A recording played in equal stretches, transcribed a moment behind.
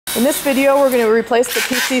In this video, we're going to replace the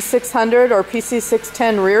PC600 or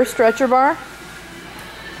PC610 rear stretcher bar.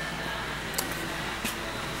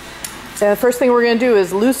 And the first thing we're going to do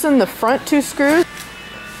is loosen the front two screws.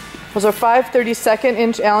 Those are 5/32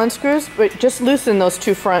 inch Allen screws, but just loosen those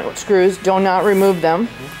two front screws. Do not remove them.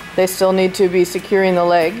 They still need to be securing the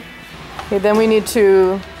leg. Okay, then we need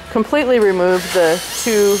to completely remove the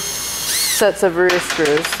two sets of rear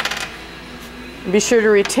screws. Be sure to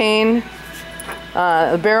retain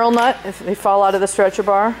the barrel nut if they fall out of the stretcher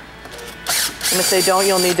bar. And if they don't,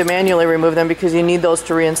 you'll need to manually remove them because you need those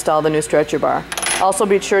to reinstall the new stretcher bar. Also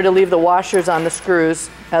be sure to leave the washers on the screws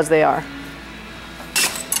as they are.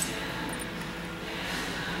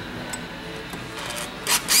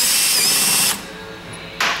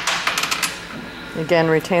 Again,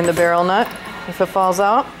 retain the barrel nut if it falls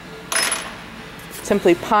out.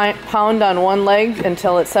 Simply pound on one leg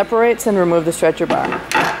until it separates and remove the stretcher bar.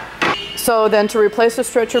 So then to replace the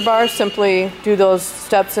stretcher bar, simply do those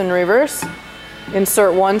steps in reverse.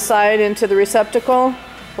 Insert one side into the receptacle,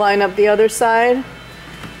 line up the other side,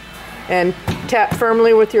 and tap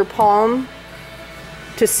firmly with your palm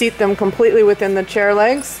to seat them completely within the chair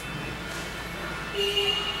legs.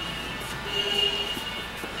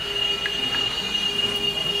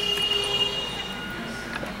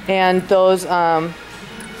 And those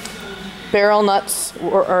barrel nuts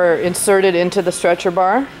are inserted into the stretcher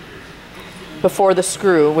bar before the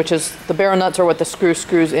screw, which is, the barrel nuts are what the screw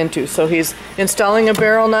screws into. So he's installing a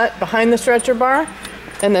barrel nut behind the stretcher bar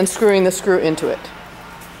and then screwing the screw into it.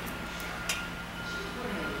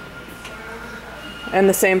 And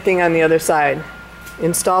the same thing on the other side.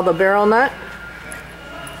 Install the barrel nut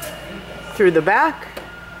through the back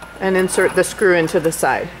and insert the screw into the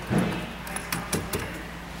side.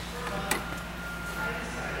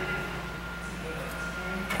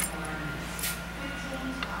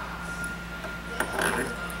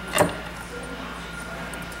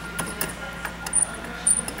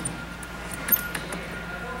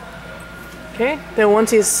 Okay, then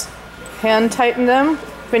once he's hand tightened them,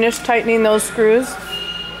 finish tightening those screws.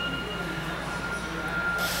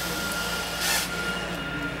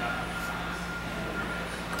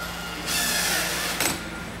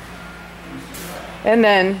 And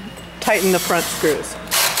then tighten the front screws.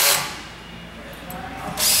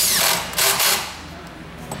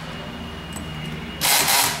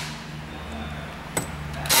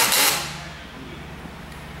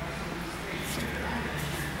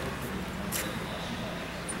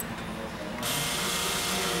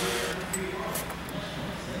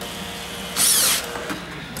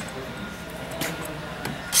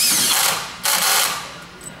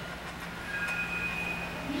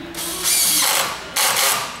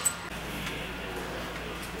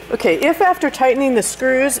 Okay, if after tightening the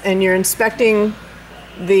screws and you're inspecting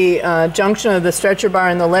the junction of the stretcher bar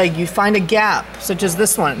and the leg, you find a gap, such as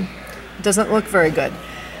this one, it doesn't look very good.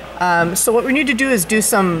 So what we need to do is do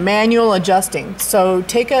some manual adjusting. So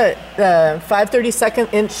take a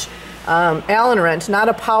 5/32 inch Allen wrench, not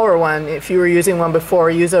a power one if you were using one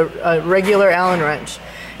before, use a regular Allen wrench,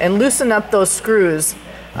 and loosen up those screws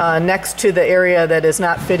next to the area that is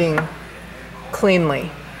not fitting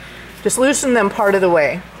cleanly. Just loosen them part of the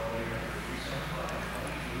way.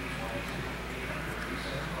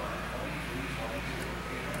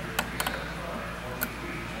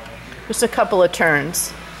 Just a couple of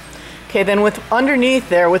turns. Okay, then with underneath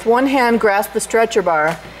there, with one hand grasp the stretcher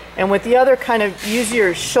bar, and with the other kind of use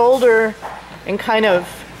your shoulder and kind of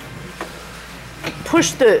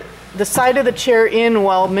push the side of the chair in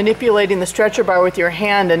while manipulating the stretcher bar with your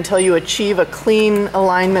hand until you achieve a clean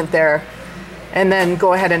alignment there. And then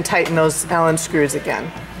go ahead and tighten those Allen screws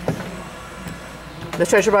again. The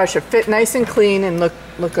stretcher bar should fit nice and clean and look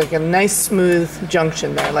like a nice smooth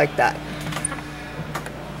junction there, like that.